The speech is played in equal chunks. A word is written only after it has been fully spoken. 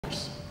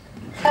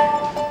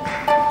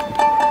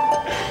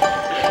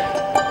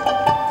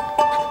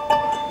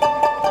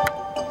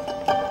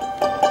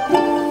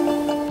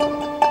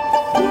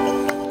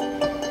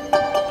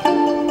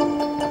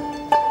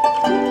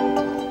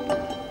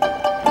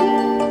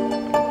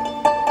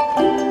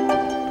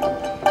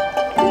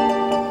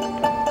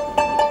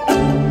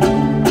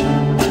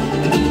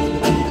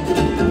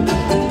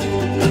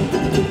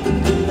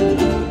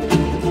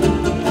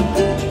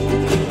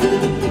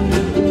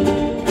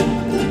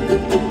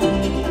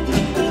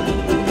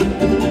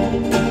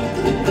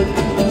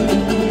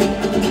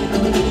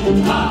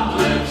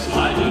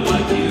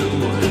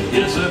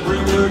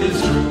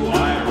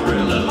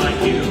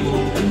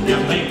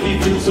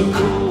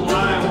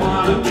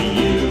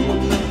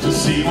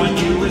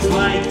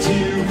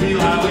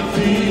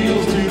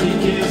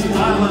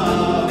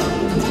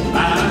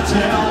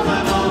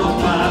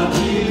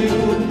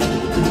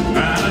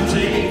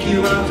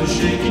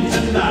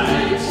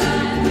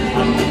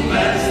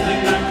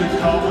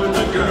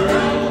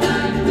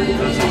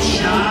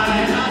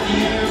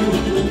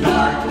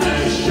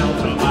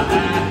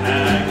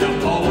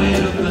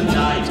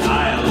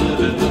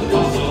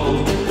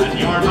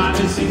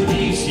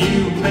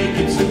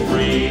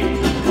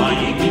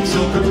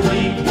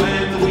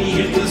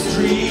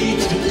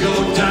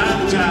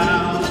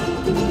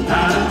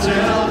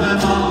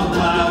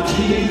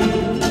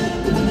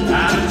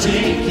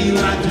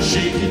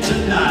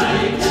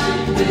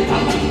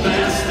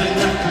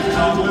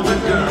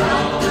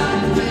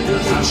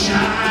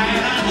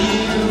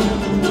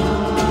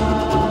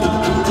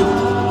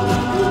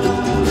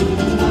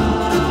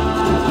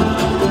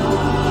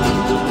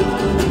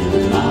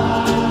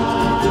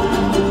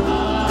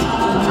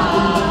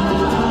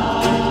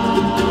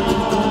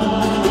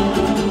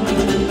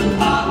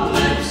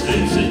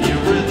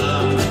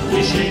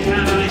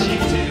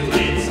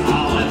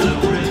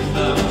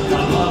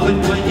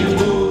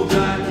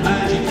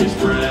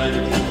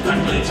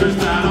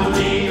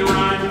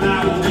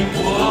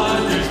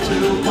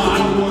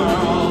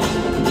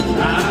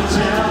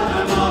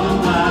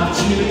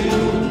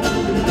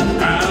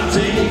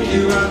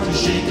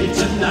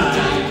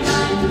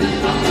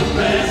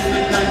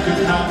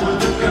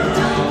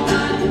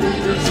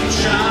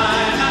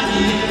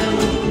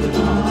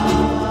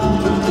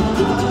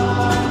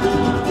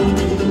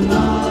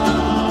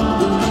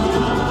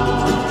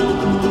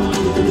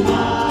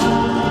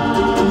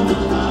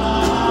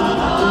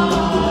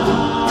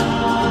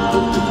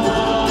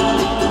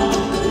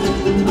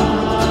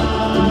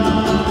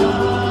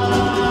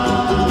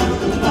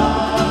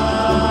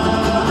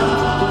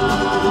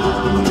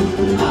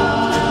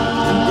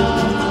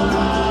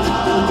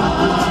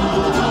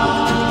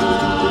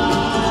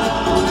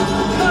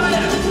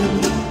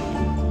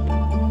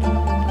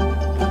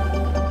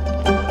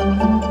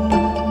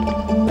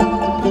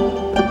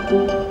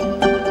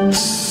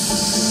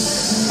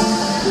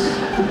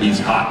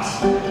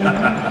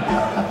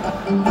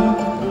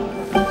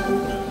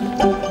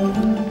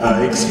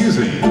Excuse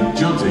me,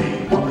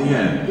 Jonty, on the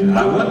end.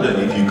 I wondered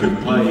if you could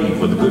play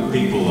for the good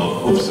people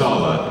of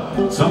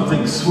Uppsala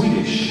something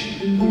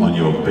Swedish on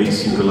your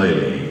bass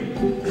ukulele.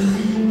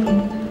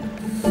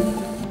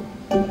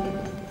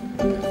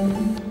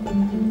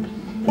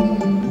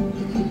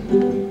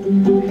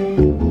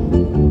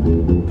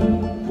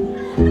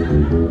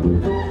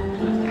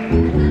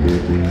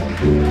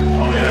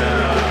 Oh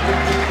yeah.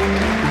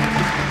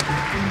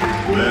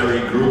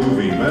 Very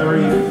groovy,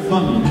 very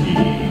funky.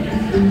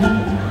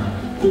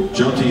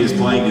 Jonty is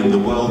playing in the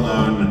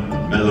well-known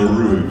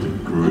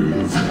Mellerud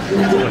groove.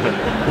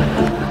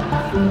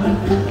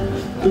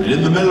 And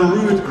in the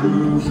Mellerud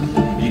groove,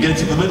 you get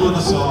to the middle of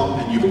the song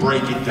and you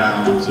break it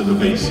down to the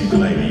bass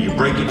ukulele. You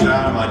break it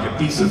down like a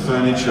piece of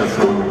furniture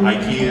from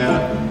IKEA,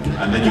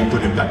 and then you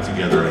put it back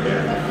together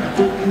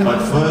again. But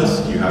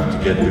first, you have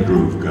to get the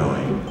groove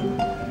going.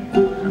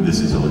 And this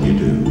is all you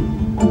do.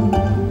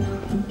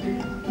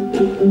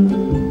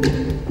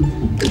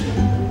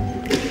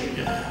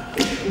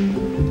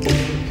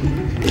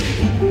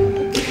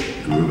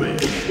 Groovy.